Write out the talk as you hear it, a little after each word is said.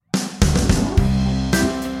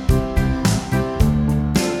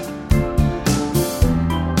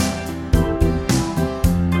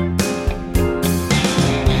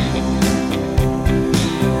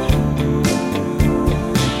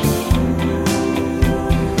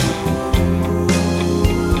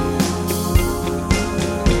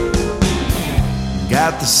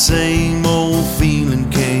got the same old feeling,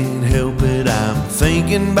 can't help it. I'm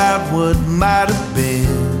thinking about what might have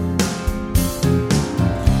been,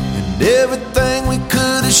 and everything we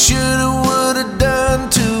could have, should have, would have done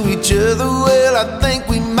to each other. Well, I think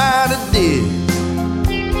we might have did.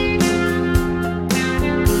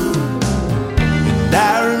 And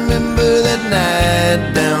I remember that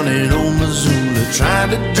night down in old Missoula, trying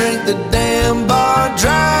to drink the damn bar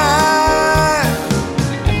dry,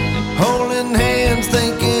 holding hands,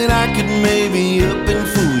 thinking I could maybe up and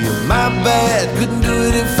fool you. My bad, couldn't do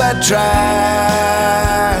it if I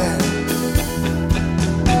tried.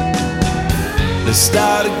 Let's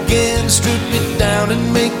start again, strip it down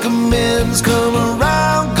and make amends. Come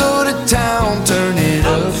around, go to town, turn it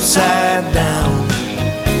upside down.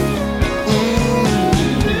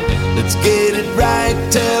 Let's get it right,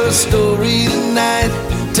 tell a story tonight.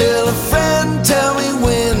 Tell a friend, tell me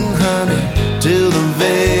when, honey, till the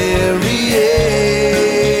very end.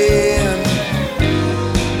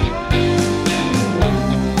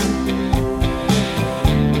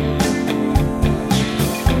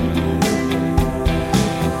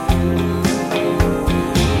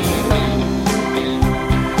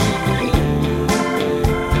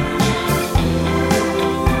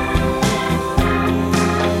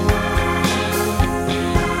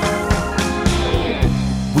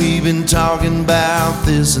 We've been talking about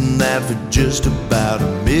this and that for just about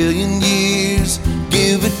 1,000,000 years,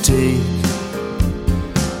 give or take.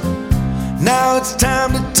 Now it's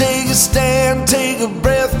time to take a stand, take a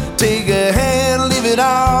breath, take a hand, leave it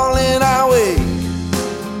all in our wake.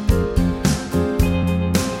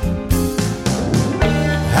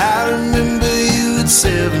 I remember you at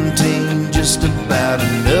 17, just about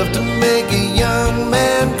enough to make a young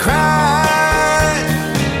man cry.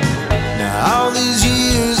 Now all these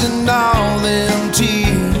years and all them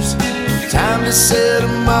tears, time to set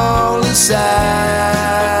them all aside.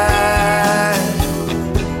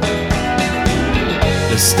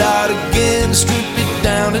 Let's start again, strip it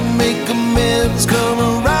down and make amends. Come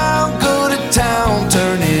around, go to town,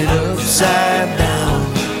 turn it upside down.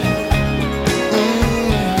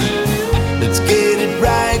 Let's get it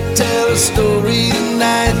right, tell a story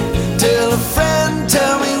tonight. Tell a friend,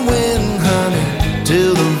 tell me when, honey,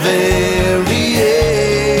 till the very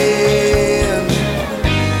end.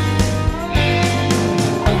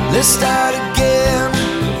 Let's start again,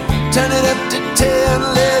 turn it up to 10,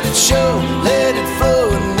 let it show, let it flow,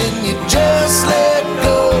 and then you just let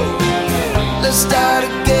go. Let's start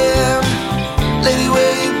again, lady,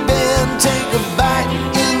 where you been? Take a bite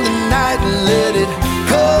in the night and let it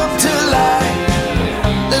come to light.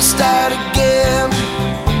 Let's start again,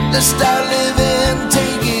 let's start living.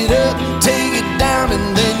 Take it up, take it down, and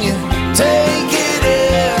then you take it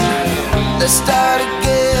in. Let's start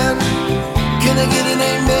again, can I get an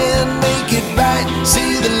amen? Make it right,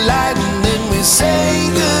 see the light, and then we say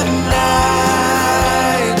goodnight.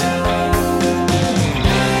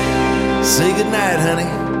 Say goodnight, honey.